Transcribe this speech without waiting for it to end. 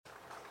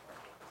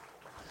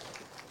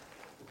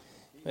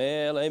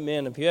Well,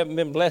 amen. If you haven't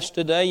been blessed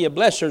today, your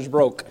blesser's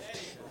broke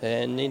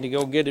and need to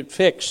go get it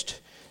fixed.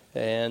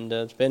 And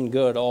it's been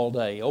good all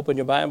day. Open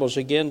your Bibles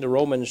again to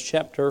Romans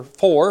chapter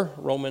 4.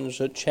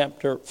 Romans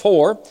chapter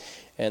 4.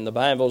 And the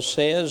Bible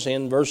says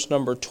in verse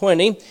number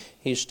 20,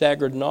 he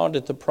staggered not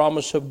at the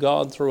promise of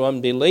God through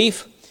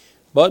unbelief,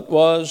 but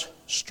was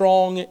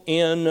strong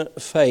in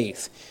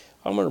faith.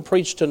 I'm going to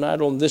preach tonight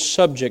on this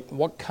subject.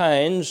 What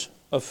kinds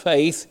of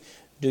faith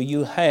do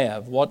you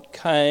have? What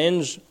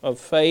kinds of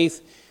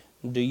faith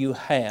do you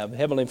have?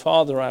 Heavenly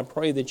Father, I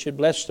pray that you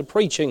bless the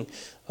preaching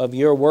of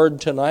your word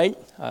tonight.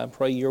 I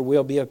pray your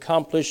will be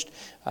accomplished.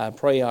 I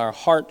pray our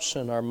hearts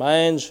and our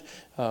minds,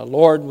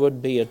 Lord,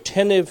 would be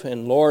attentive,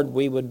 and Lord,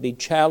 we would be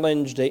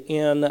challenged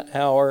in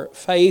our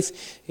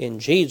faith. In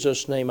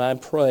Jesus' name I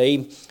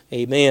pray,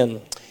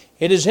 amen.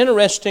 It is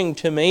interesting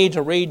to me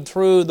to read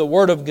through the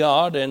Word of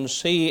God and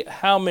see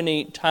how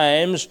many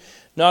times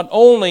not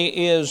only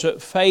is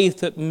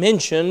faith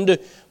mentioned,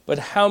 but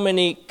how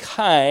many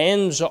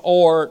kinds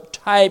or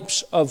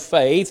types of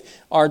faith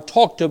are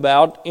talked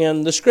about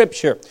in the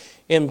Scripture.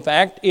 In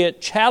fact, it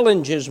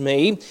challenges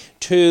me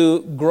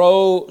to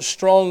grow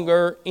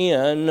stronger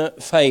in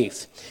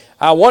faith.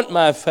 I want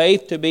my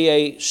faith to be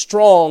a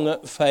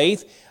strong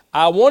faith.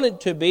 I want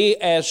it to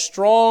be as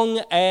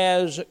strong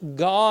as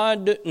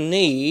God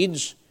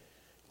needs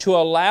to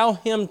allow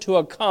Him to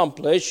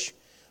accomplish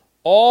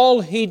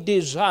all He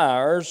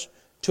desires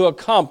to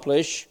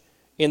accomplish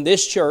in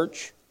this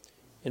church,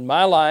 in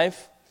my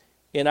life,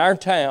 in our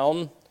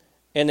town,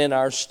 and in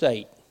our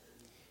state.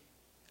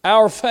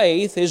 Our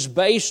faith is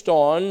based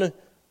on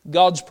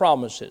God's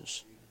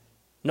promises,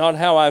 not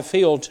how I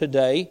feel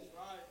today,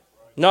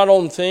 not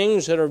on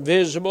things that are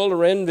visible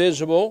or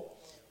invisible,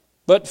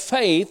 but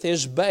faith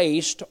is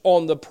based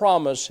on the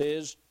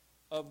promises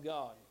of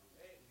God.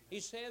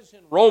 He says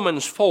in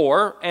Romans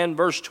 4 and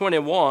verse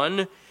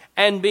 21,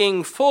 and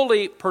being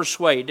fully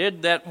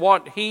persuaded that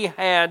what he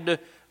had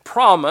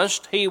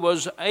promised, he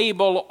was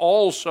able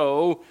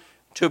also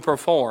to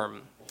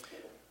perform.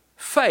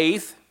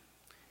 Faith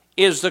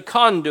is the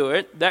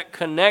conduit that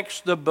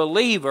connects the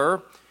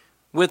believer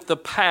with the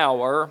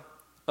power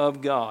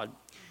of God.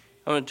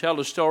 I'm going to tell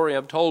a story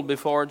I've told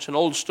before. It's an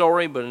old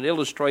story, but it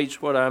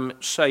illustrates what I'm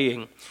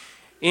saying.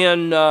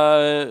 In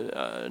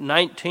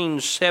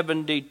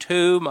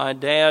 1972, my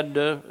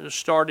dad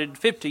started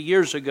 50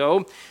 years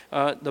ago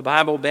the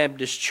Bible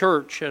Baptist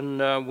Church,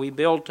 and we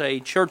built a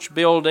church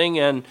building,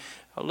 and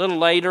a little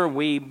later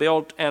we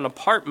built an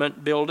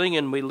apartment building,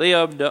 and we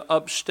lived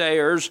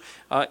upstairs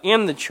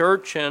in the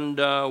church,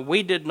 and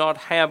we did not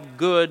have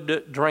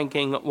good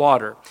drinking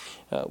water.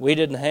 We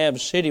didn't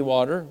have city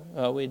water.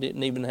 We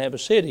didn't even have a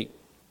city.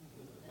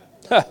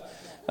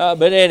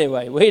 But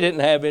anyway, we didn't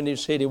have any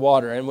city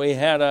water, and we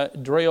had a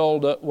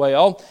drilled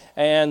well,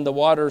 and the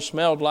water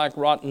smelled like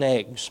rotten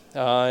eggs.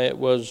 It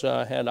was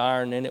had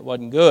iron in it,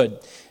 wasn't good.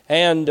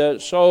 And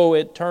so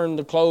it turned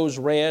the clothes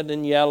red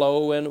and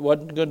yellow, and it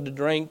wasn't good to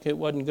drink. It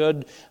wasn't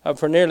good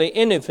for nearly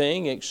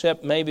anything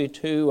except maybe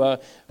to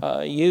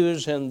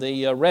use in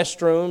the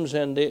restrooms,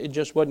 and it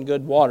just wasn't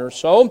good water.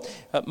 So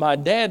my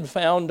dad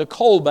found a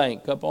coal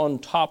bank up on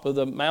top of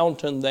the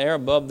mountain there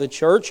above the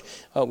church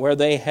where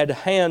they had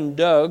hand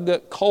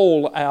dug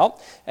coal out.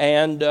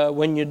 And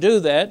when you do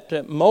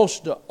that,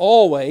 most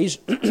always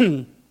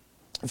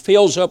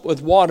fills up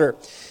with water.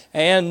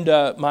 And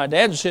my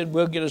dad said,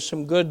 we'll get us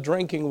some good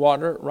drinking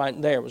water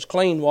right there. It was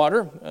clean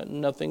water.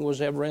 Nothing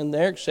was ever in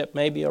there except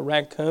maybe a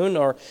raccoon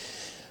or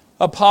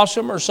a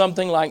possum or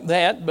something like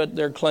that, but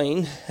they're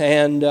clean.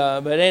 And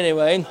but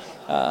anyway,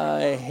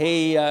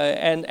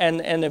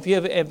 and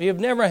if you've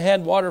never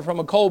had water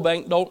from a coal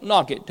bank, don't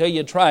knock it till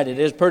you tried it.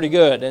 It's pretty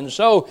good. And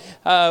so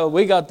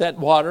we got that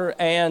water,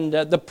 and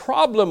the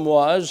problem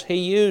was he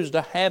used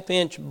a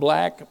half-inch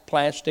black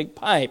plastic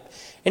pipe.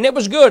 And it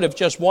was good if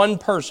just one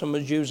person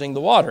was using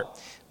the water.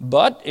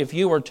 But if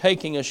you were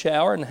taking a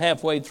shower and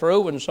halfway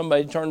through when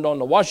somebody turned on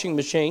the washing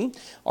machine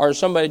or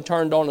somebody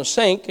turned on a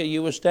sink,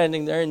 you were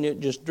standing there and it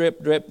just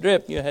drip, drip,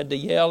 drip. You had to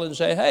yell and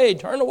say, hey,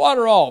 turn the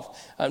water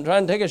off. I'm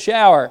trying to take a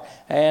shower.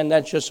 And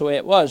that's just the way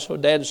it was. So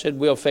Dad said,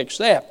 we'll fix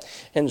that.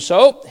 And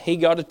so he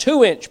got a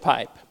 2-inch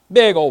pipe,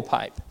 big old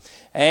pipe.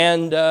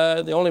 And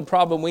the only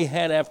problem we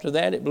had after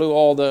that, it blew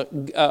all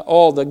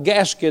the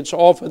gaskets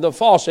off of the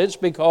faucets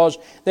because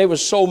there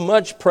was so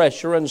much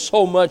pressure and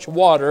so much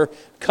water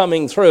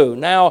coming through.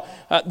 Now,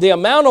 the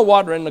amount of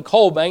water in the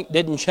coal bank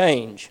didn't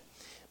change,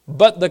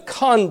 but the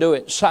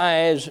conduit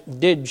size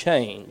did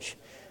change.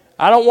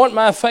 I don't want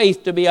my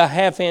faith to be a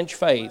half-inch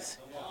faith.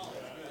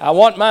 I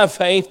want my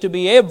faith to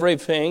be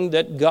everything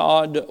that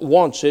God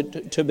wants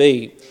it to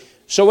be.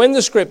 So in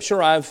the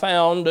Scripture, I've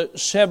found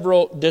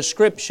several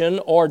description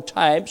or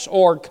types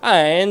or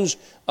kinds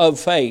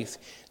of faith.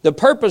 The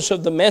purpose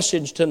of the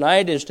message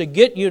tonight is to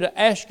get you to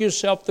ask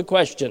yourself the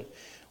question,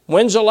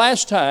 when's the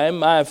last time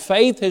my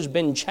faith has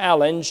been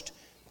challenged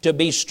to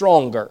be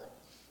stronger?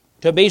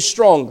 To be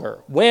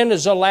stronger. When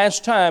is the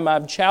last time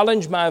I've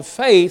challenged my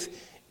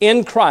faith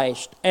in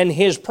Christ and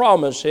His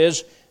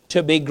promises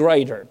to be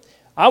greater?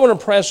 I want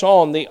to press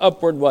on the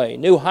upward way.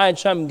 New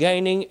heights I'm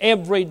gaining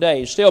every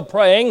day. Still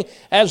praying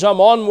as I'm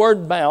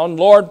onward bound.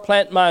 Lord,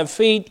 plant my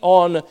feet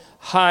on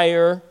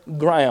higher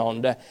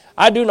ground.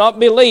 I do not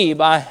believe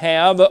I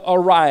have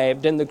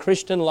arrived in the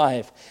Christian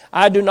life.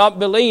 I do not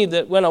believe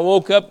that when I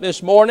woke up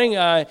this morning,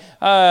 I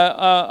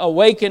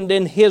awakened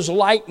in His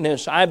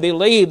likeness. I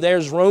believe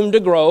there's room to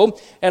grow.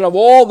 And of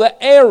all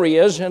the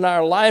areas in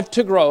our life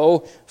to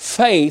grow,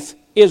 faith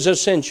is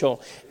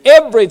essential.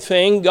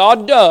 Everything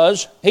God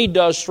does, He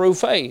does through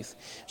faith.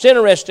 It's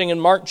interesting, in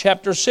Mark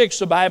chapter 6,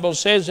 the Bible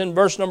says in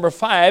verse number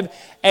 5,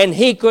 and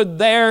He could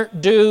there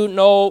do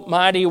no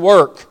mighty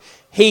work.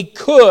 He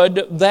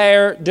could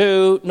there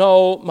do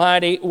no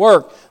mighty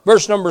work.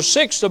 Verse number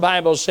 6, the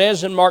Bible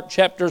says in Mark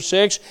chapter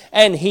 6,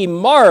 and He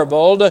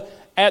marveled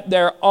at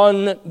their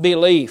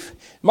unbelief.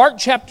 Mark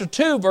chapter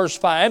 2, verse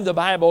 5, the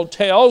Bible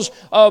tells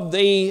of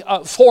the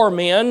 4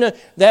 men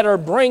that are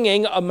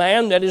bringing a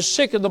man that is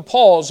sick of the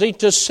palsy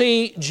to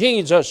see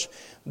Jesus.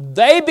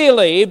 They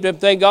believed if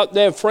they got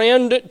their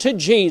friend to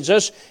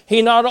Jesus,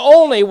 He not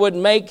only would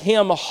make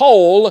him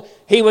whole,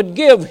 He would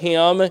give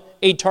him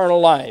eternal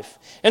life.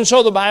 And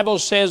so the Bible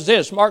says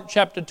this, Mark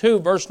chapter 2,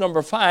 verse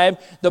number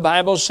 5, the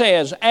Bible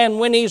says, and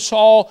when He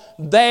saw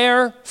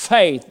their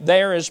faith,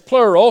 there is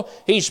plural,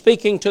 He's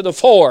speaking to the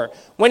 4.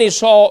 When He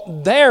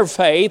saw their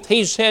faith,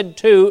 He said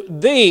to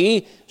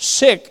the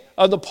sick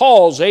of the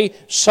palsy,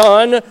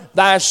 son,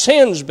 thy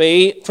sins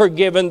be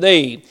forgiven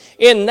thee.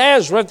 In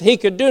Nazareth, He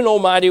could do no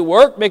mighty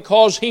work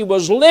because He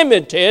was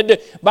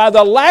limited by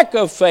the lack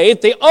of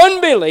faith, the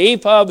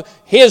unbelief of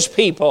His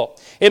people.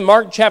 In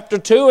Mark chapter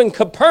 2 in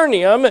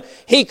Capernaum,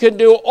 He could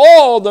do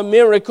all the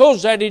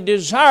miracles that He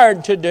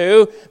desired to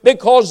do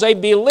because they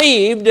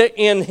believed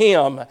in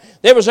Him.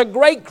 There was a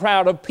great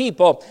crowd of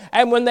people,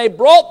 and when they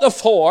brought the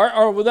 4,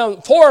 or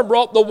the 4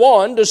 brought the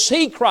 1 to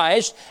see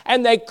Christ,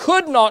 and they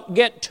could not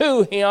get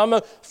to Him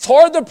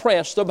for the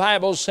press, the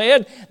Bible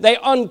said, they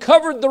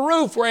uncovered the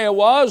roof where He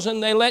was,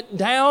 and they let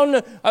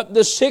down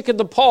the sick of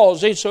the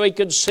palsy so He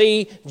could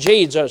see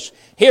Jesus.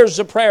 Here's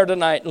the prayer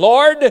tonight.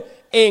 Lord,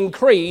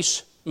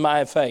 increase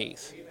my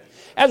faith.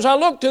 As I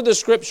look to the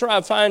Scripture,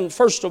 I find,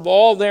 first of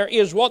all, there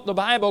is what the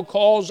Bible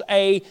calls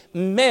a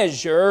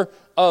measure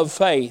of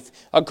faith.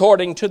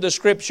 According to the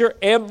Scripture,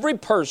 every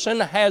person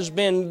has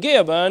been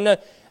given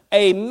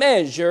a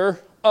measure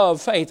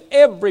of faith.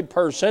 Every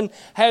person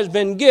has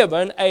been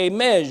given a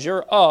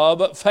measure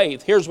of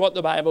faith. Here's what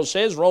the Bible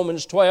says,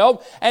 Romans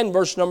 12 and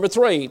verse number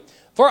 3.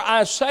 For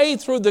I say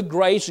through the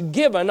grace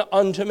given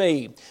unto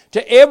me,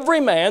 to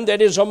every man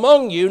that is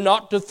among you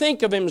not to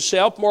think of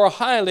himself more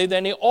highly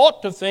than he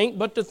ought to think,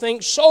 but to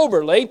think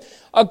soberly,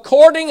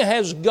 according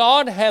as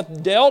God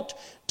hath dealt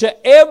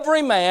to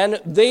every man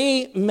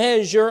the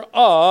measure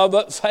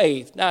of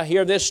faith. Now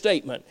hear this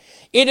statement.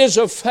 It is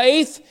a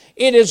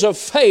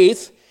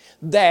faith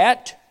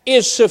that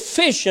is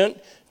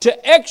sufficient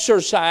to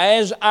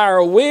exercise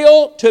our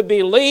will to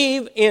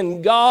believe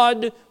in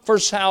God for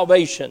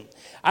salvation.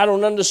 I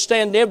don't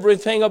understand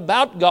everything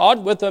about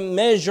God with a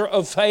measure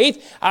of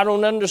faith. I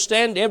don't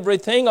understand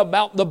everything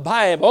about the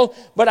Bible,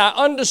 but I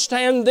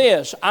understand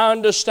this. I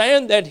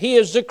understand that He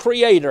is the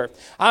Creator.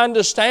 I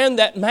understand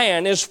that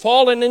man is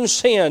fallen in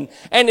sin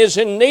and is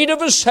in need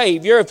of a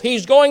Savior if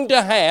he's going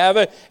to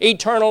have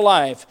eternal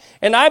life.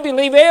 And I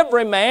believe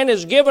every man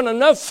is given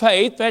enough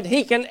faith that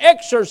he can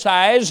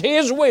exercise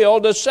his will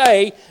to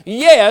say,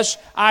 yes,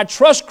 I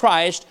trust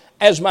Christ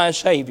as my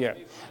Savior.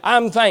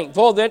 I'm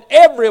thankful that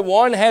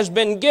everyone has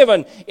been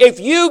given. If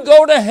you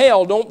go to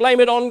hell, don't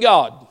blame it on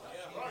God.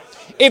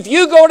 If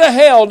you go to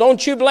hell,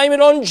 don't you blame it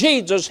on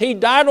Jesus. He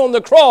died on the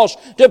cross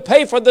to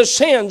pay for the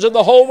sins of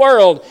the whole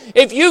world.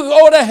 If you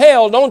go to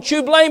hell, don't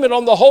you blame it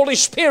on the Holy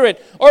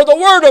Spirit or the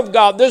Word of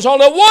God. There's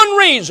only one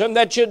reason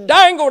that you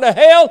die and go to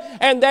hell,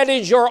 and that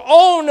is your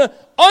own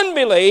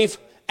unbelief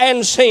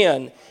and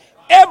sin.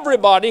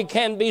 Everybody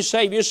can be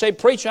saved. You say,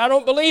 preacher, I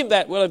don't believe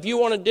that. Well, if you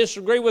want to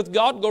disagree with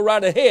God, go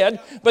right ahead.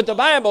 But the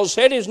Bible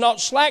said He's not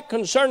slack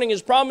concerning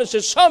His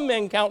promises. Some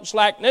men count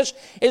slackness.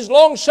 His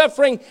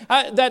long-suffering,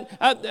 the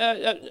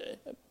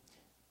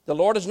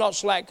Lord is not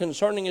slack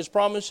concerning His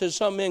promises.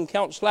 Some men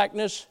count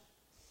slackness.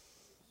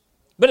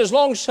 But His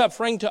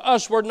long-suffering to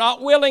us, we're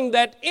not willing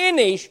that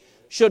any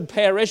should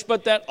perish,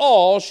 but that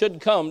all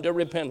should come to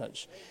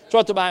repentance. That's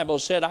what the Bible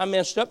said. I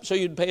messed up so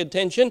you'd pay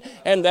attention,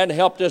 and that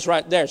helped us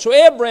right there. So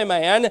every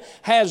man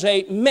has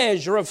a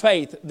measure of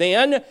faith.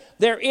 Then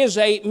there is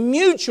a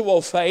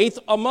mutual faith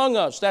among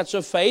us. That's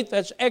a faith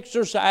that's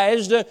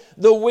exercised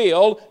the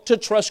will to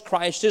trust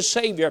Christ as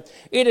Savior.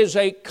 It is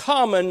a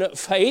common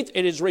faith.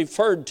 It is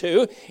referred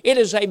to. It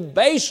is a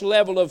base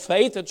level of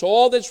faith. It's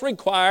all that's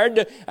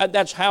required.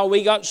 That's how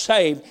we got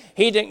saved.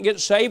 He didn't get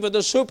saved with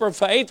a super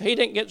faith. He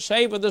didn't get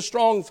saved with a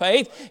strong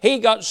faith. He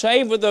got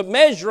saved with a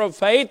measure of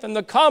faith and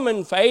the common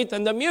faith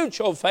and the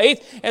mutual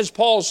faith, as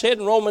Paul said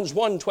in Romans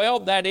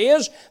 1:12, that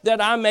is,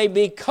 that I may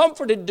be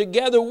comforted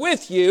together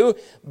with you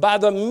by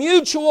the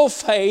mutual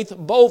faith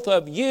both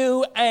of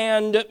you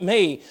and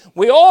me.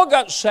 We all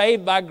got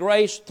saved by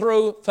grace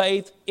through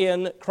faith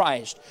in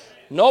Christ.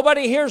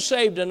 Nobody here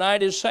saved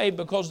tonight is saved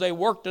because they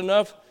worked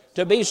enough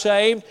to be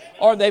saved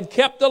or they've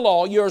kept the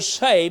law. You're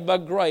saved by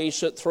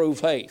grace through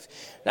faith.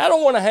 Now, I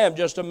don't want to have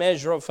just a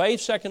measure of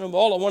faith. Second of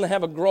all, I want to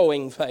have a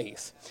growing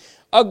faith.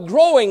 A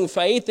growing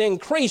faith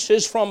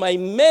increases from a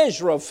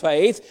measure of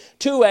faith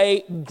to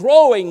a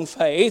growing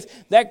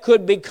faith that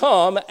could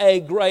become a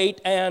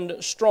great and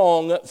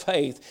strong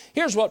faith.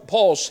 Here's what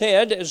Paul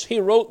said as he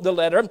wrote the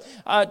letter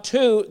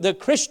to the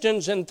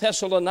Christians in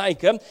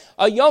Thessalonica,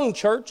 a young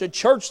church, a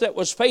church that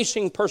was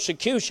facing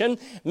persecution.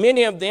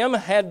 Many of them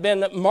had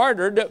been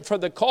martyred for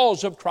the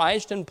cause of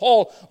Christ, and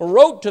Paul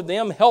wrote to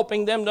them,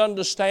 helping them to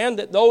understand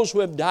that those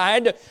who have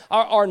died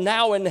are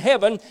now in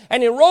heaven.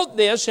 And he wrote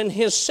this in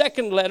his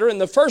second letter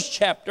in the first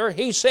chapter.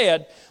 He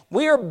said,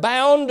 "We are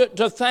bound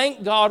to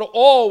thank God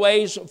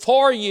always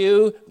for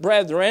you,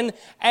 brethren,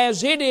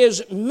 as it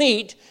is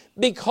meet,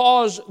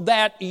 because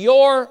that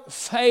your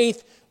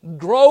faith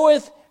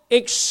groweth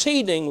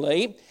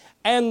exceedingly,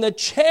 and the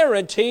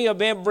charity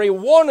of every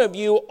one of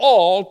you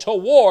all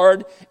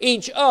toward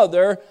each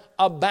other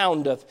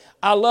aboundeth."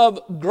 I love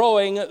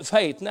growing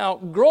faith. Now,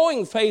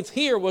 growing faith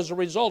here was a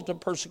result of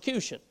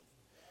persecution.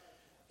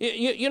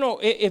 You know,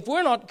 if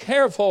we're not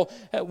careful,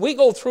 we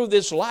go through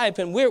this life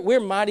and we're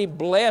mighty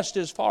blessed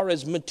as far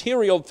as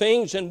material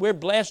things, and we're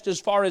blessed as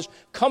far as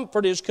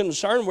comfort is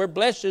concerned. We're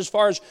blessed as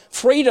far as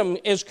freedom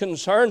is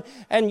concerned.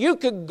 And you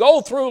could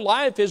go through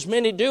life, as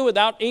many do,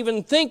 without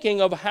even thinking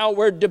of how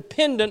we're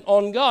dependent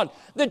on God.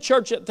 The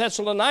church at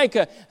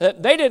Thessalonica,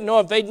 they didn't know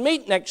if they'd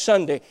meet next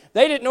Sunday.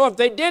 They didn't know if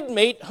they did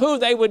meet who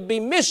they would be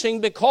missing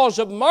because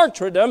of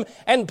martyrdom.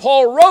 And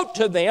Paul wrote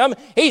to them,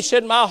 he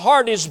said, "My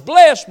heart is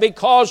blessed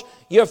because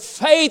your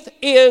faith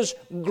is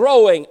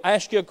growing." I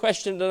ask you a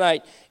question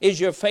tonight.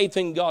 Is your faith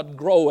in God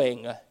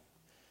growing?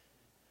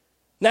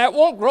 Now, it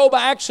won't grow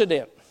by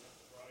accident.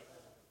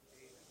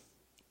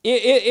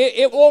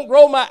 It won't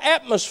grow by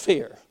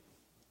atmosphere.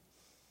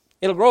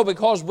 It'll grow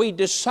because we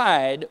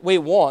decide we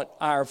want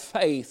our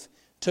faith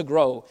to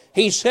grow.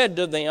 He said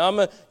to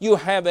them, you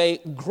have a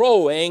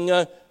growing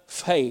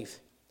faith.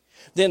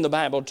 Then the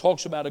Bible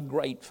talks about a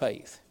great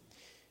faith.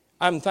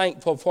 I'm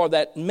thankful for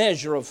that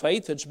measure of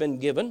faith that's been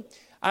given.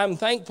 I'm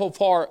thankful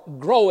for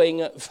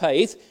growing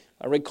faith.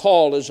 I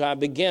recall as I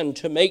began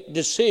to make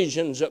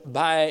decisions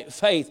by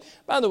faith.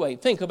 By the way,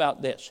 think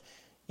about this.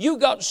 You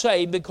got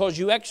saved because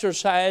you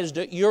exercised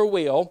your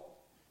will.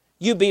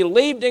 You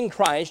believed in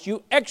Christ.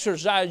 You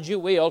exercised your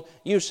will.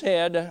 You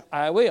said,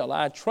 I will.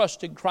 I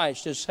trusted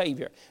Christ as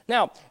Savior.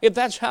 Now, if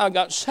that's how I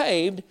got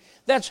saved,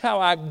 that's how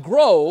I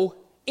grow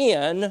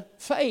in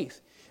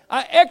faith.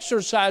 I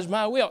exercise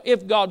my will.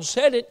 If God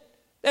said it,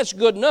 that's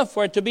good enough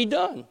for it to be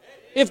done.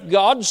 If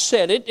God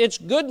said it, it's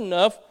good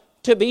enough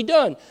to be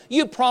done.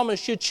 You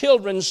promise your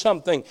children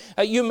something.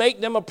 You make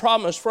them a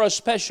promise for a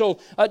special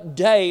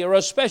day or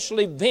a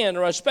special event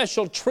or a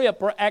special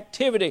trip or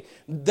activity.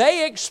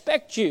 They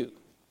expect you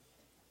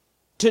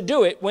to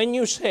do it when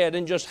you said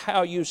and just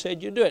how you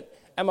said you do it.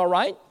 Am I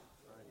right?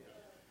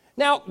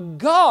 Now,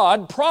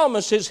 God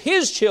promises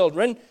His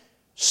children,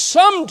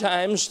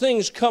 sometimes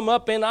things come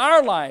up in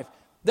our life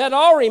that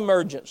are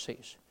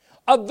emergencies,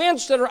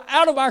 events that are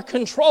out of our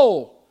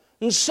control.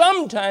 And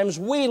sometimes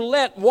we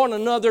let one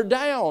another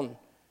down,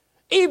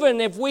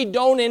 even if we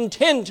don't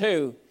intend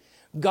to.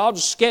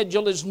 God's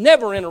schedule is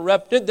never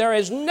interrupted. There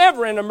is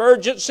never an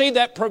emergency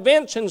that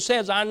prevents and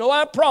says, I know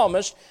I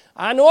promised,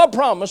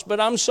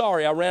 but I'm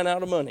sorry, I ran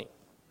out of money.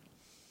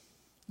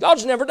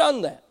 God's never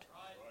done that.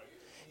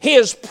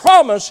 His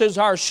promises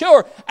are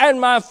sure, and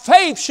my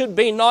faith should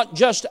be not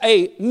just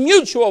a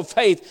mutual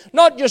faith,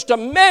 not just a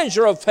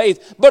measure of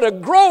faith, but a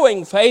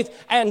growing faith,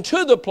 and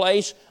to the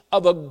place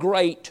of a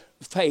great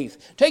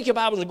faith. Take your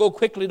Bibles and go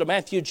quickly to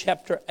Matthew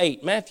chapter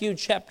 8. Matthew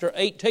chapter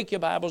 8. Take your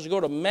Bibles and go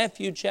to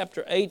Matthew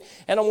chapter 8,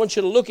 and I want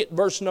you to look at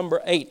verse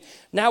number 8.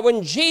 Now,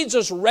 when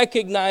Jesus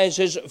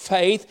recognizes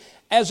faith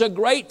as a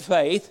great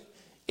faith,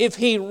 if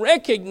He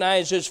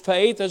recognizes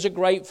faith as a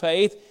great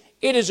faith,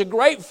 it is a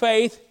great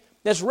faith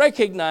that's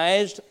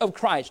recognized of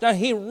Christ. Now,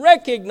 He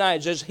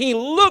recognizes, He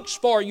looks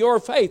for your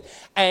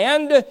faith,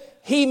 and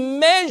He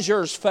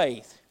measures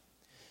faith.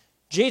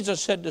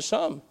 Jesus said to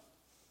some,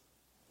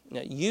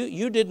 now,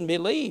 you didn't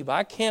believe.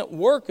 I can't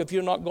work if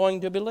you're not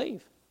going to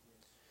believe.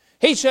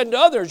 He said to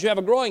others, you have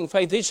a growing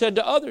faith. He said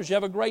to others, you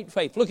have a great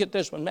faith. Look at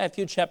this one,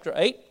 Matthew chapter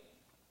 8,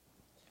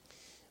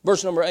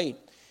 verse number 8.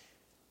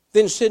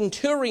 Then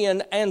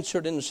centurion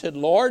answered and said,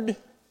 Lord,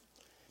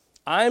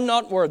 I am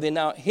not worthy.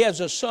 Now, he has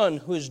a son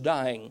who is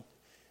dying.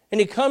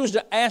 And he comes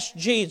to ask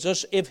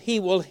Jesus if He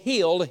will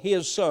heal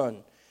his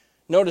son.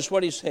 Notice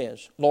what he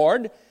says.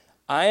 Lord,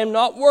 I am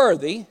not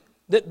worthy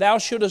that Thou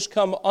shouldest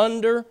come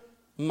under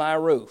my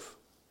roof.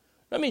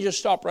 Let me just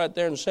stop right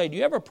there and say, do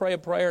you ever pray a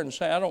prayer and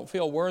say, I don't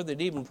feel worthy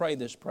to even pray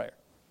this prayer?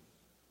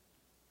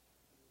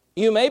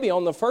 You may be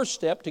on the first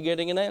step to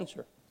getting an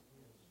answer.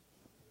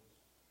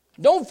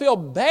 Don't feel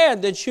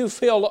bad that you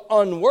feel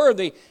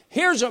unworthy.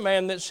 Here's a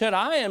man that said,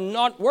 I am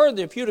not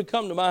worthy if you to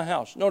come to my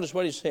house. Notice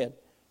what he said.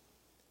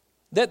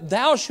 That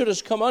Thou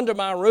shouldest come under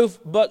my roof,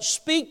 but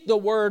speak the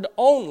word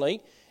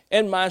only,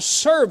 and my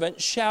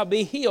servant shall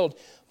be healed.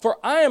 For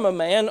I am a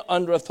man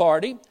under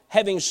authority,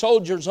 having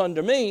soldiers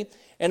under me.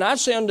 And I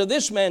say unto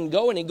this man,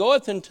 go, and he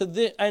goeth, and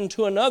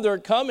to another,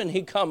 come, and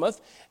he cometh.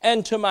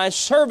 And to my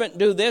servant,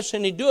 do this,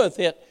 and he doeth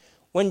it.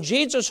 When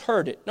Jesus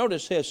heard it,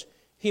 notice this,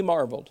 he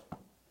marveled.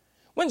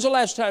 When's the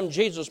last time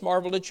Jesus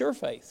marveled at your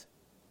faith?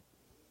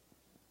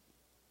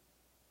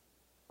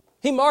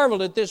 He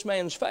marveled at this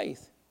man's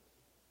faith,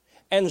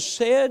 and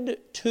said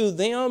to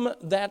them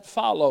that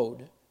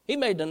followed. He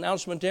made an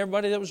announcement to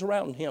everybody that was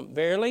around him.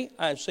 Verily,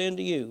 I say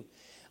unto you,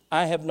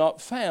 I have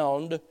not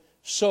found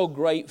so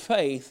great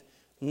faith,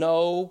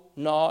 no,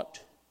 not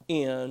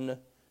in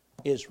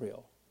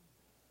Israel.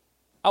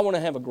 I want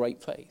to have a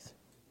great faith.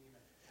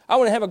 I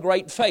want to have a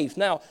great faith.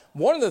 Now,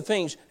 one of the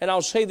things, and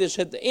I'll say this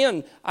at the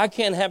end, I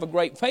can't have a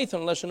great faith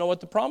unless I know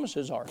what the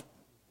promises are. The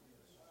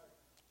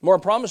more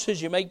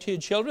promises you make to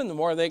your children, the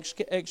more they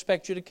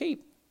expect you to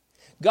keep.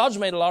 God's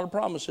made a lot of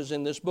promises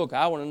in this book.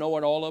 I want to know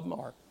what all of them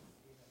are.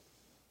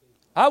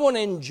 I want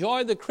to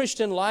enjoy the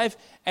Christian life,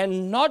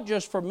 and not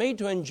just for me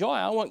to enjoy.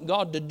 I want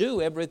God to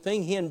do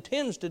everything He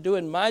intends to do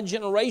in my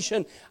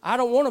generation. I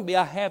don't want to be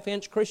a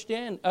half-inch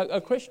Christian.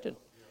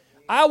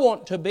 I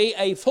want to be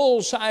a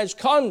full-size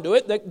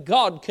conduit that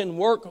God can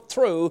work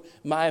through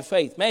my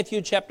faith.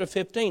 Matthew chapter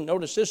 15.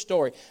 Notice this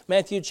story.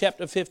 Matthew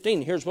chapter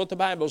 15. Here's what the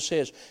Bible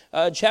says.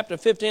 Chapter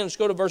 15, let's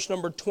go to verse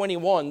number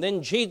 21.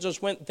 Then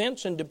Jesus went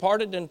thence and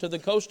departed into the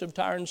coast of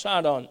Tyre and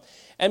Sidon.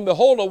 And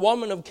behold, a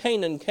woman of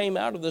Canaan came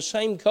out of the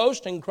same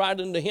coast and cried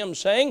unto him,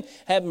 saying,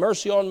 Have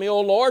mercy on me, O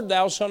Lord,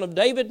 thou son of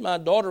David. My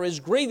daughter is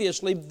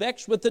grievously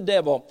vexed with the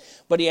devil.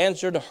 But he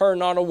answered her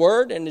not a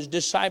word. And his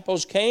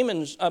disciples came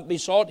and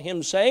besought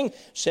him, saying,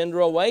 Send her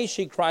away,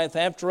 she crieth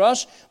after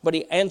us. But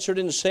he answered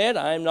and said,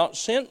 I am not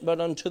sent,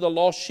 but unto the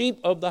lost sheep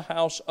of the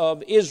house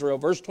of Israel.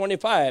 Verse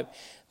 25.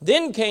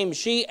 Then came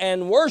she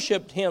and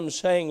worshipped him,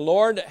 saying,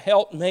 Lord,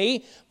 help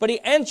me. But he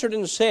answered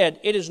and said,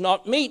 It is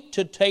not meet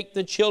to take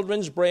the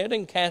children's bread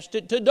and cast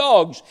it to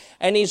dogs.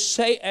 And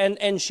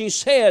she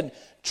said,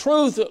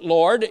 Truth,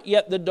 Lord,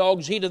 yet the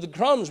dogs eat of the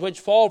crumbs which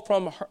fall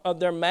from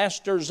their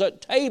master's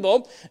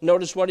table.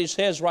 Notice what he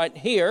says right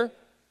here.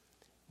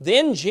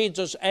 Then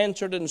Jesus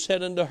answered and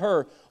said unto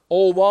her,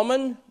 O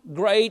woman,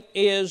 great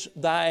is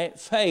thy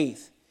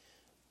faith.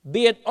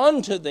 Be it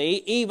unto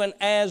thee even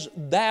as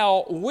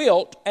thou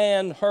wilt.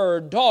 And her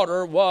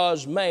daughter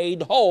was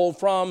made whole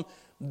from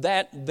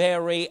that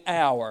very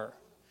hour.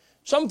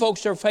 Some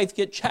folks, their faith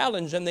get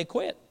challenged and they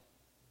quit.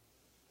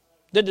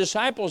 The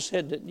disciples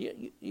said that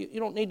you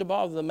don't need to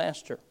bother the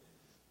master.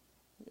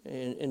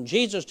 And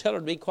Jesus told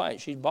her to be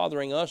quiet. She's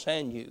bothering us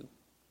and you.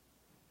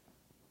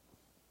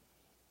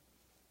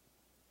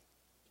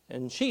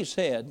 And she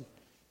said,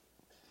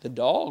 the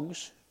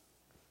dogs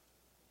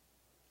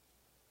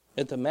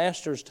at the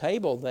master's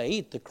table, they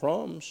eat the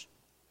crumbs.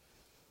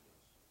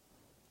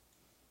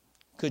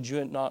 Could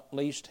you not at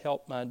least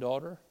help my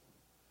daughter?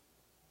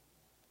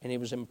 And he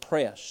was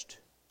impressed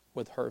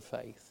with her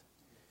faith.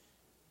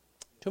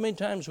 Too many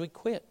times we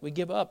quit. We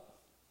give up.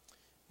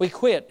 We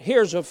quit.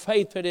 Here's a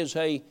faith that is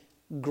a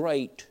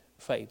great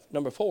faith.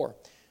 Number 4,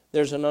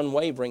 there's an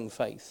unwavering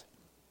faith.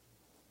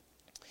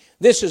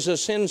 This is a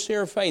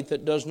sincere faith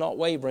that does not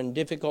waver in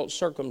difficult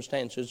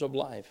circumstances of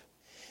life.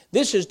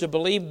 This is to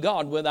believe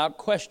God without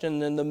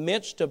question in the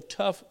midst of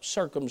tough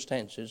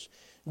circumstances.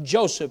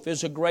 Joseph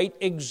is a great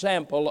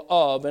example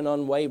of an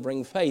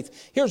unwavering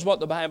faith. Here's what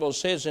the Bible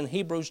says in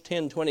Hebrews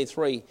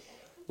 10:23.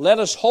 Let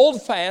us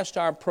hold fast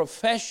our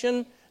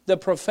profession, the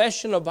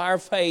profession of our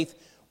faith,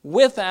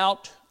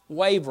 without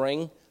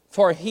wavering,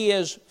 for He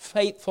is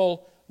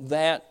faithful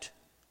that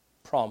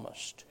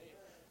promised.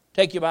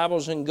 Take your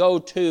Bibles and go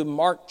to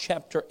Mark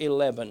chapter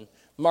 11.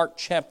 Mark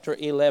chapter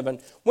 11.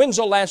 When's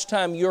the last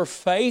time your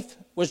faith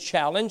was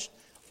challenged?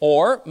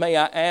 Or, may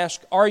I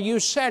ask, are you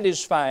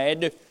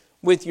satisfied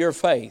with your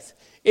faith?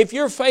 If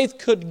your faith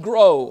could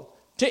grow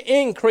to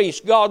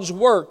increase God's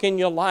work in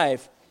your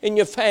life, in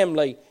your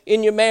family,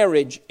 in your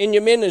marriage, in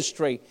your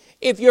ministry,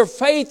 if your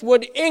faith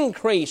would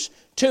increase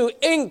to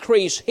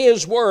increase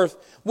His worth,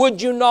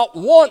 would you not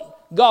want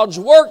God's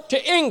work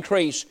to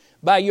increase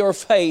by your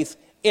faith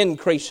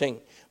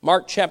increasing?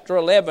 Mark chapter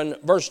 11,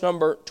 verse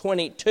number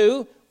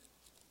 22.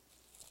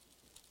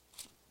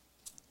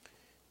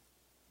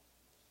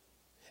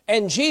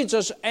 And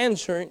Jesus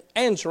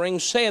answering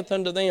saith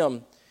unto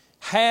them,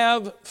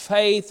 Have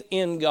faith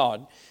in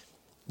God.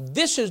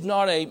 This is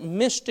not a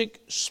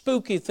mystic,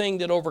 spooky thing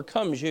that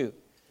overcomes you.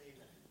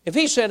 If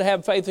He said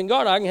have faith in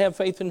God, I can have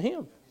faith in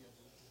Him.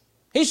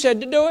 He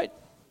said to do it.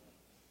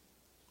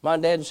 My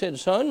dad said,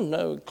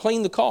 son,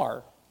 clean the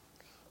car.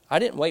 I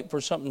didn't wait for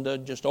something to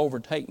just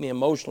overtake me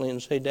emotionally and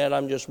say, Dad,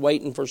 I'm just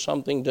waiting for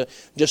something to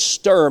just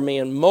stir me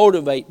and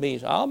motivate me.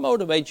 I'll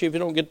motivate you if you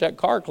don't get that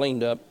car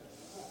cleaned up.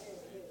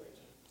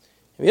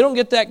 If you don't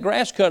get that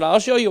grass cut, I'll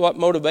show you what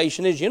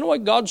motivation is. You know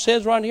what God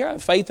says right here?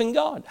 Have faith in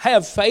God.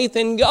 Have faith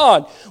in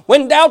God.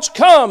 When doubts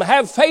come,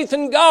 have faith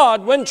in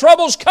God. When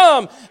troubles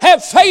come,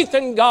 have faith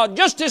in God.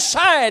 Just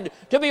decide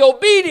to be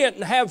obedient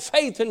and have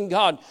faith in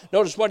God.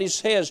 Notice what he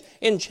says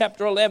in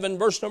chapter 11,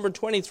 verse number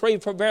 23.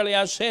 For verily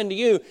I say unto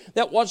you,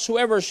 that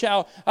whosoever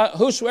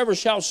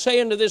shall say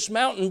unto this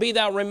mountain, be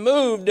thou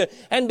removed,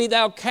 and be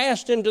thou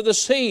cast into the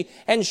sea,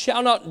 and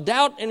shall not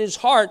doubt in his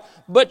heart,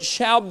 but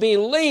shall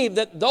believe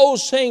that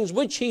those things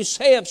which he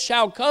saith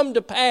shall come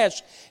to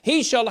pass,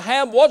 he shall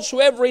have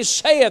whatsoever he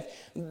saith.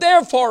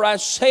 Therefore I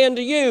say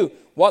unto you,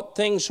 what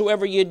things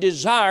soever ye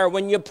desire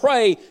when you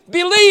pray,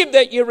 believe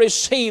that you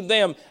receive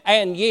them,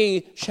 and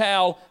ye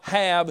shall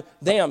have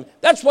them.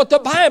 That's what the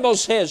Bible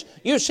says.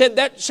 You said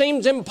that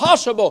seems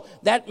impossible.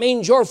 That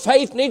means your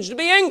faith needs to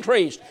be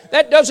increased.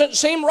 That doesn't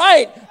seem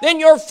right. Then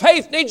your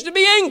faith needs to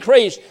be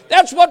increased.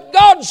 That's what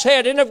God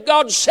said. And if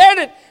God said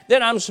it,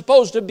 then I'm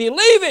supposed to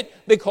believe it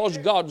because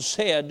God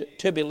said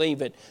to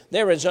believe it.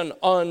 There is an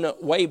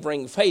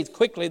unwavering faith.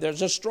 Quickly,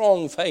 there's a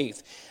strong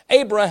faith.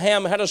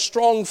 Abraham had a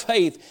strong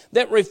faith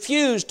that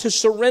refused to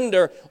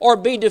surrender or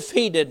be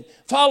defeated.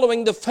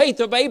 Following the faith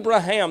of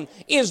Abraham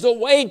is the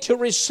way to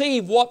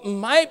receive what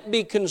might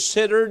be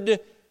considered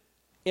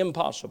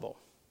impossible.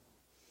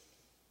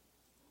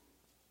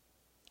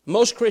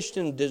 Most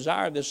Christians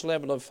desire this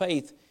level of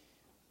faith,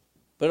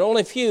 but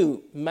only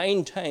few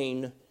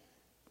maintain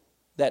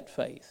that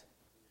faith.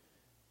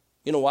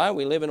 You know why?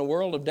 We live in a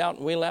world of doubt,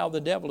 and we allow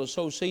the devil to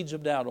sow seeds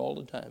of doubt all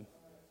the time.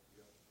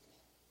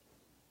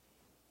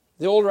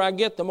 The older I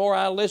get, the more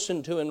I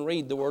listen to and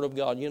read the Word of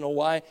God. You know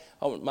why?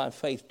 I want my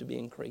faith to be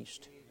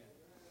increased.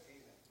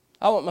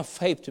 I want my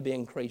faith to be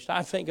increased.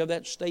 I think of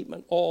that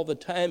statement all the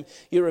time.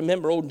 You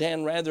remember old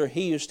Dan Rather,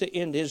 he used to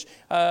end his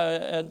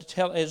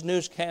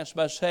newscast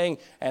by saying,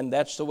 and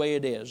that's the way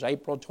it is.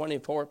 April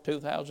 24th,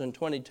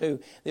 2022,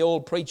 the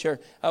old preacher,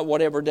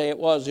 whatever day it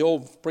was, the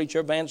old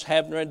preacher Vance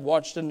Havner had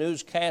watched the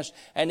newscast,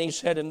 and he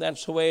said, and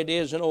that's the way it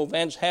is. And old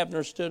Vance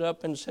Havner stood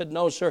up and said,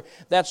 no, sir,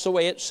 that's the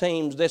way it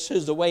seems. This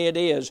is the way it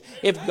is.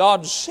 If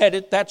God said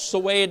it, that's the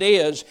way it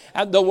is.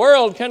 And the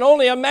world can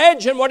only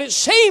imagine what it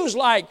seems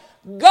like.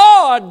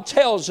 God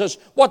tells us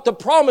what the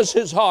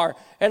promises are.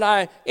 And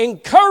I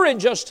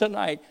encourage us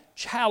tonight,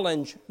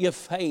 challenge your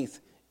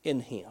faith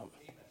in Him.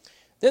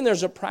 Then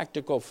there's a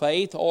practical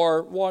faith,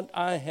 or what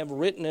I have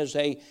written as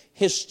a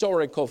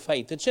historical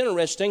faith. It's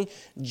interesting.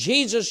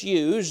 Jesus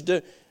used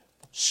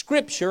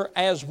Scripture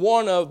as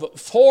one of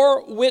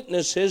 4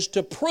 witnesses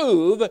to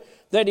prove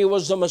that He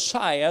was the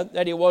Messiah,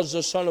 that He was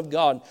the Son of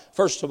God.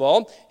 First of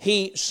all,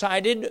 He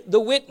cited the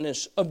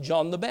witness of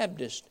John the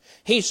Baptist.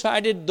 He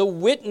cited the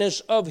witness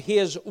of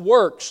His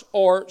works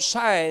or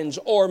signs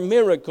or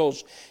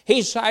miracles.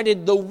 He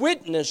cited the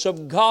witness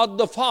of God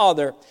the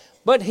Father.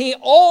 But He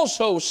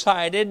also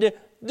cited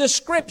the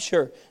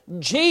Scripture.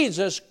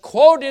 Jesus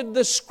quoted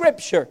the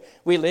Scripture.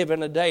 We live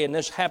in a day, and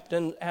this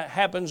happens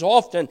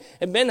often.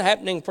 It's been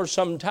happening for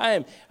some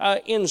time.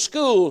 In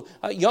school,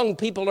 young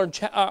people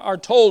are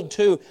told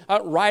to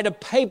write a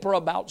paper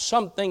about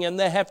something, and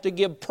they have to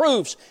give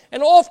proofs.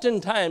 And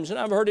oftentimes, and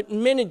I've heard it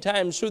many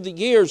times through the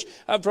years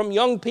from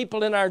young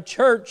people in our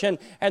church, and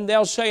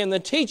they'll say, and the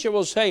teacher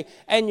will say,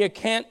 and you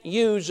can't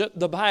use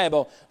the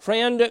Bible.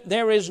 Friend,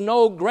 there is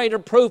no greater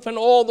proof in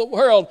all the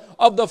world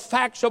of the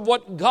facts of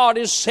what God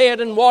has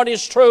said and what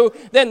is true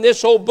than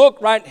this old book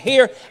right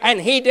here. And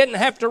He didn't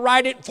have to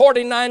write it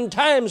 49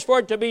 times for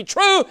it to be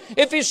true.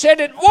 If He said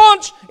it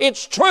once,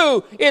 it's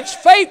true. It's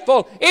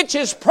faithful. It's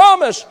His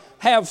promise.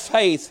 Have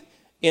faith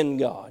in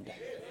God.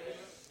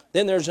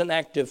 Then there's an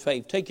active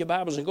faith. Take your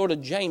Bibles and go to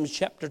James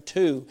chapter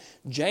 2.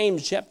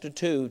 James chapter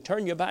 2.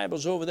 Turn your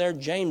Bibles over there.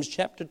 James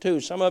chapter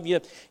 2. Some of you,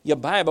 your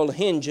Bible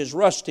hinge is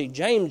rusty.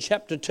 James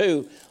chapter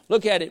 2.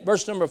 Look at it.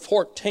 Verse number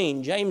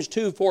 14. James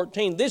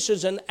 2:14. This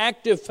is an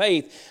active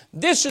faith.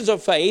 This is a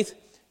faith,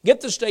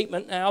 get the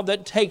statement now,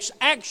 that takes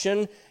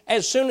action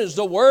as soon as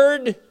the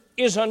word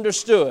is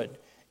understood.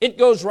 It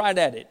goes right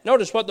at it.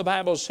 Notice what the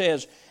Bible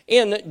says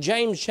in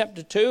James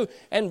chapter 2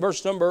 and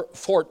verse number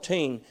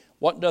 14.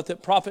 What doth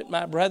it profit,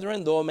 my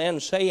brethren, though a man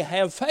say,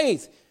 have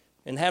faith,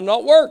 and have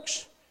not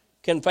works?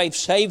 Can faith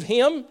save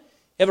him?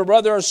 If a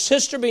brother or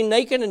sister be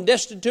naked and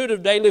destitute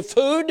of daily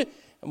food,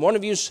 and one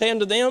of you say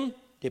unto them,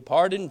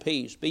 depart in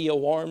peace, be ye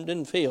warmed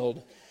and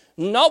filled.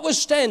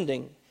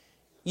 Notwithstanding,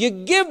 you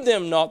give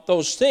them not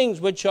those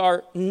things which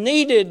are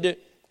needed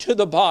to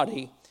the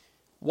body.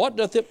 What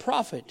doth it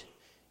profit?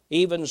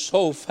 Even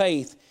so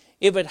faith,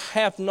 if it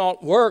hath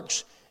not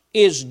works,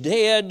 is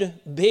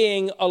dead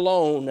being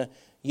alone.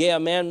 Yea, a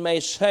man may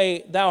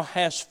say, thou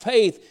hast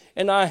faith,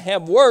 and I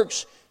have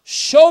works.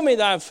 Show me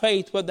thy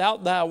faith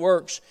without thy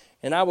works,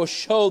 and I will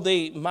show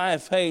thee my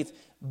faith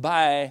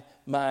by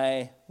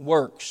my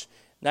works.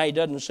 Now, he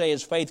doesn't say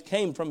his faith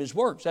came from his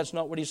works. That's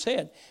not what he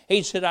said.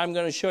 He said, I'm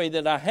going to show you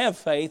that I have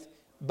faith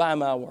by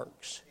my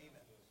works.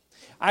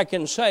 I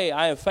can say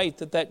I have faith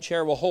that that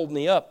chair will hold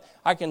me up.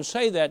 I can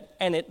say that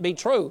and it be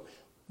true,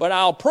 but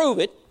I'll prove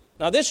it.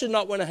 Now, this is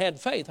not when I had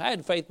faith. I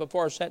had faith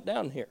before I sat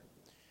down here.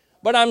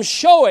 but I'm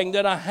showing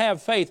that I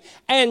have faith.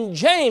 And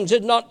James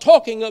is not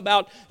talking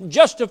about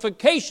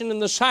justification in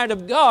the sight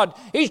of God.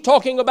 He's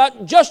talking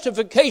about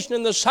justification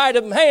in the sight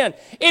of man.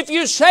 If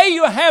you say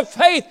you have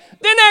faith,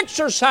 then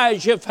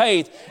exercise your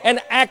faith.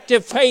 And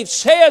active faith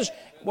says,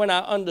 when I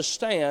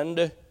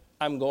understand,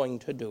 I'm going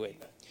to do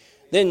it.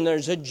 Then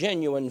there's a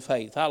genuine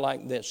faith. I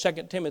like this. 2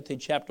 Timothy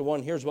chapter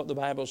 1, here's what the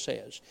Bible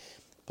says.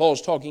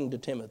 Paul's talking to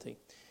Timothy.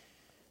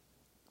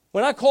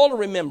 When I call to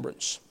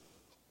remembrance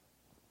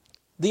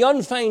the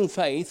unfeigned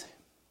faith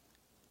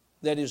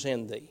that is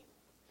in thee,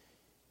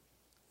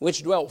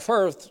 which dwelt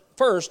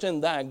first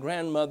in thy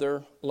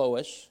grandmother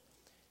Lois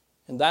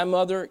and thy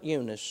mother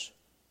Eunice,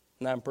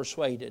 and I'm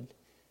persuaded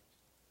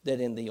that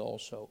in thee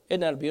also.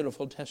 Isn't that a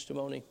beautiful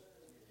testimony?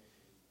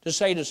 To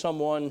say to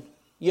someone,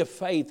 your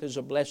faith is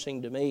a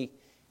blessing to me.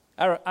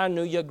 I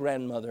knew your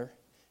grandmother.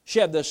 She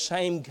had the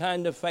same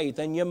kind of faith,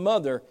 and your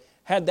mother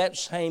had that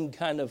same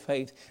kind of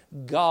faith.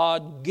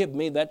 God, give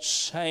me that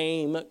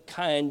same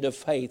kind of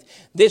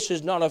faith. This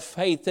is not a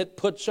faith that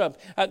puts up,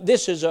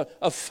 this is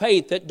a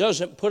faith that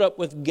doesn't put up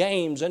with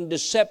games and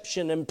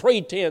deception and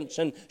pretense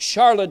and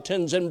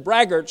charlatans and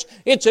braggarts.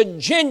 It's a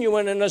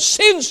genuine and a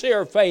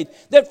sincere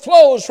faith that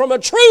flows from a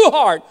true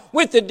heart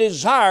with the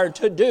desire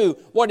to do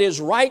what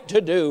is right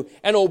to do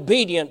and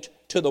obedient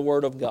to the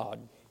Word of God.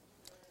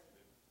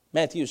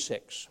 Matthew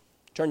 6.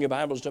 Turn your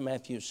Bibles to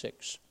Matthew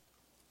 6.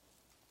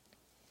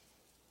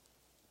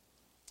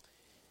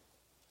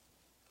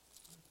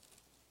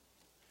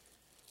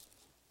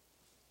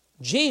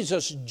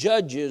 Jesus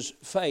judges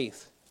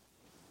faith.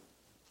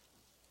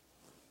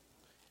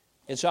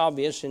 It's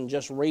obvious in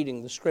just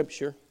reading the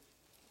Scripture.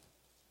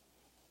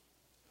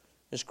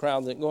 This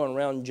crowd that going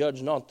around,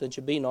 judge not that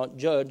you be not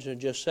judged, are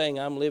just saying,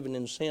 I'm living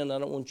in sin. I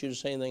don't want you to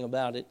say anything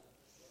about it.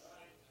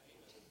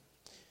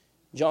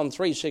 John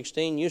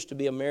 3:16 used to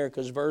be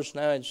America's verse.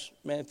 Now it's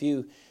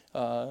Matthew,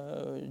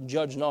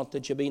 judge not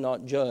that you be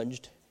not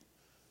judged.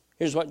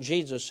 Here's what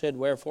Jesus said,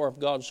 wherefore if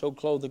God so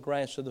clothe the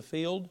grass of the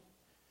field,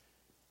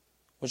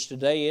 which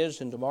today is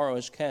and tomorrow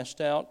is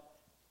cast out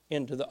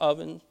into the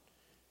oven,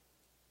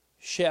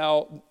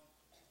 shall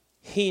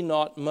he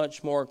not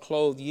much more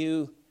clothe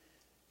you,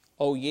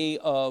 O ye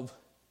of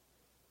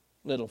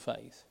little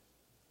faith?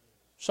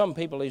 Some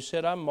people, he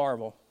said, I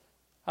marvel.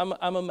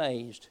 I'm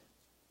amazed.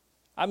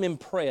 I'm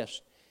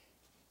impressed.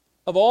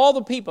 Of all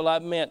the people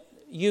I've met,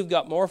 you've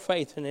got more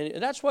faith than any.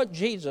 That's what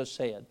Jesus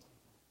said.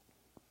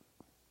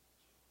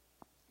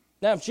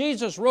 Now, if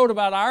Jesus wrote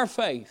about our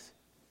faith,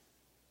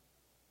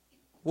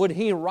 would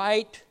he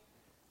write,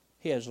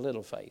 he has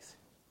little faith?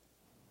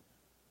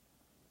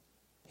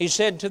 He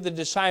said to the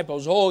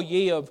disciples, O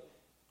ye of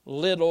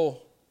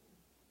little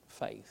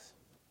faith.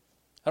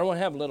 I don't want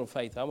to have little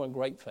faith. I want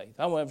great faith.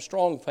 I want to have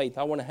strong faith.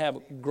 I want to have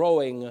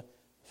growing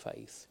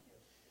faith.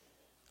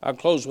 I'll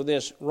close with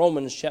this.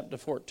 Romans chapter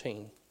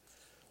 14.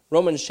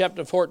 Romans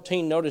chapter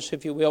 14, notice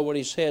if you will what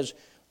he says.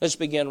 Let's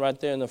begin right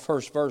there in the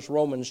first verse,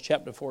 Romans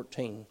chapter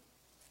 14.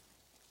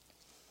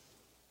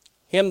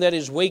 Him that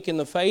is weak in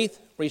the faith,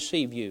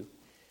 receive you.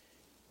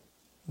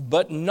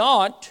 But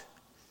not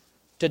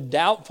to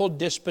doubtful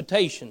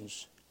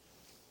disputations.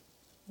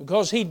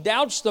 Because he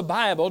doubts the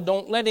Bible,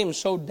 don't let him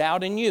so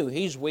doubt in you.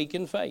 He's weak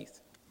in faith.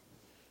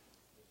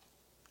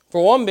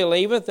 For one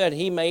believeth that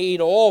he may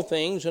eat all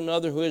things,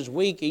 another who is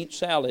weak eat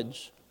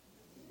salads.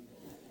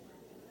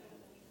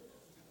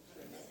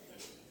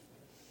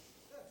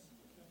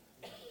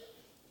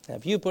 Now,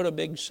 if you put a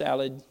big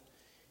salad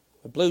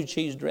with blue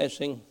cheese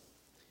dressing,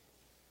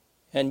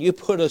 and you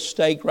put a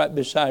steak right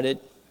beside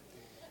it,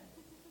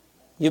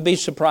 you'd be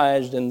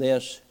surprised in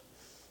this,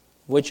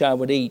 which I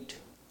would eat.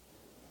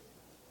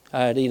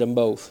 I'd eat them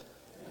both.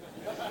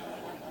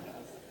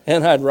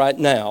 And I'd right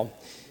now.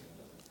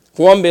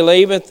 For one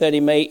believeth that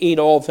he may eat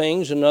all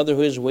things, another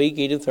who is weak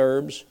eateth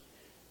herbs.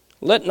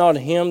 Let not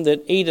him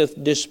that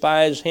eateth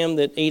despise him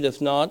that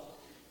eateth not,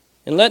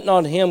 and let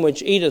not him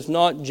which eateth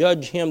not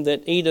judge him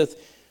that eateth,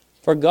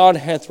 for God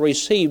hath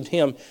received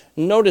him.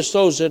 Notice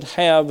those that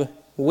have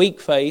weak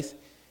faith,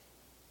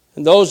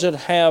 and those that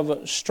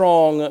have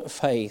strong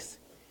faith.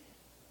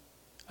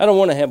 I don't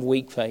want to have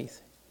weak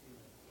faith.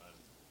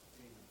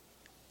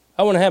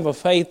 I want to have a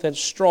faith that's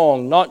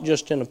strong, not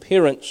just in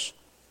appearance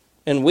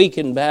and weak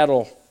in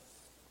battle,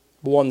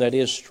 but one that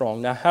is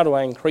strong. Now, how do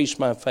I increase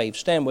my faith?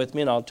 Stand with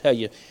me and I'll tell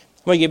you.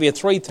 I'm going to give you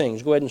three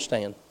things. Go ahead and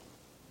stand.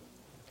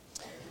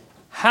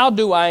 How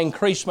do I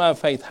increase my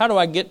faith? How do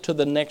I get to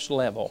the next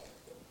level?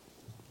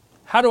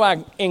 How do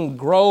I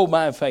grow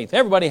my faith?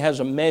 Everybody has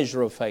a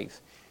measure of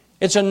faith.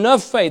 It's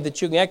enough faith that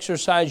you can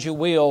exercise your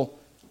will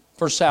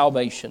for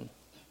salvation.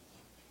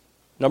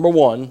 Number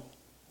one,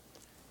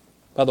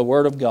 by the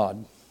Word of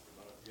God.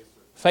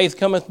 Faith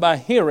cometh by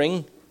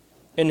hearing,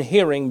 and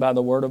hearing by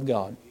the Word of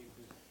God.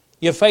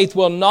 Your faith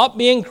will not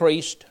be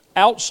increased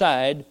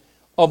outside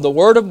of the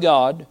Word of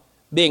God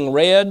being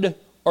read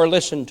or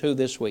listened to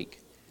this week.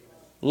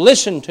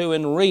 Listen to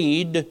and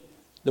read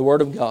the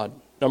Word of God.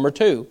 Number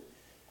two,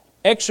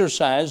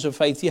 exercise the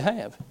faith you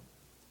have.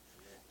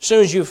 As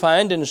soon as you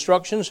find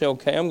instructions, say,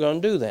 okay, I'm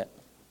going to do that.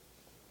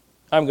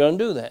 I'm going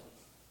to do that.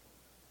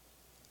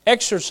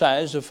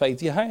 Exercise the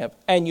faith you have,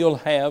 and you'll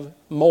have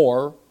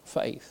more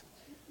faith.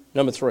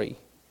 Number 3,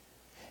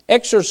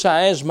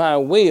 exercise my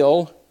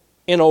will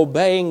in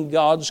obeying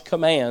God's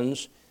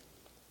commands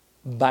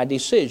by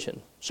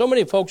decision. So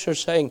many folks are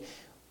saying,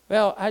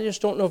 well, I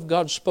just don't know if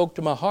God spoke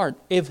to my heart.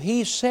 If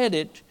He said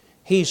it,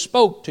 He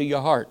spoke to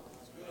your heart.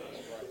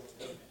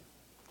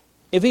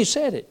 If He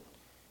said it.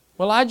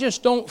 Well, I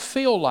just don't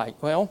feel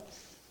like. Well,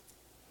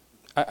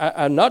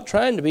 I'm not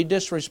trying to be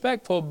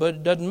disrespectful, but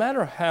it doesn't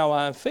matter how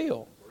I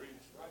feel.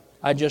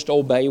 I just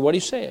obey what He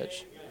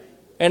says.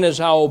 And as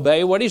I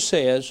obey what He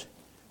says,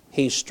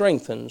 He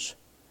strengthens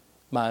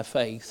my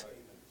faith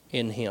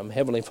in Him.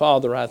 Heavenly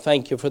Father, I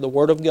thank You for the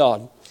Word of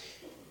God.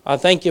 I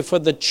thank You for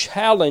the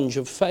challenge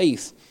of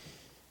faith.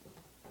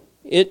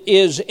 It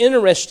is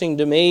interesting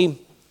to me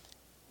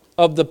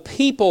of the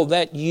people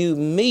that you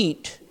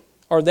meet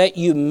or that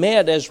you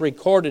met as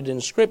recorded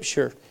in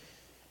Scripture.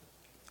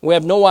 We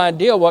have no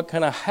idea what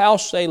kind of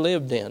house they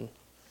lived in.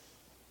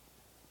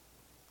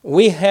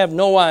 We have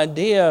no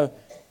idea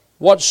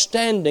what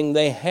standing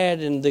they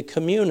had in the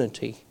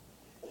community.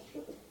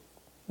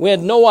 We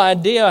had no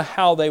idea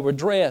how they were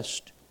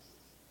dressed.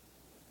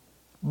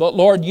 But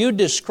Lord, You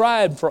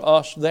described for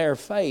us their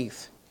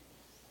faith.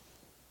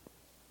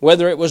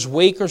 Whether it was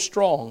weak or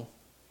strong,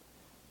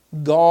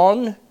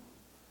 gone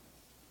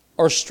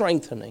or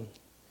strengthening.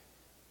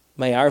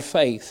 May our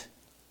faith,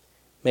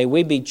 may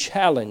we be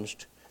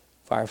challenged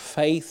for our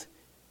faith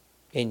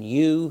in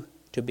You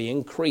to be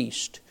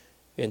increased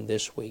in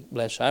this week.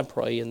 Bless, I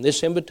pray, in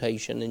this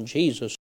invitation in Jesus'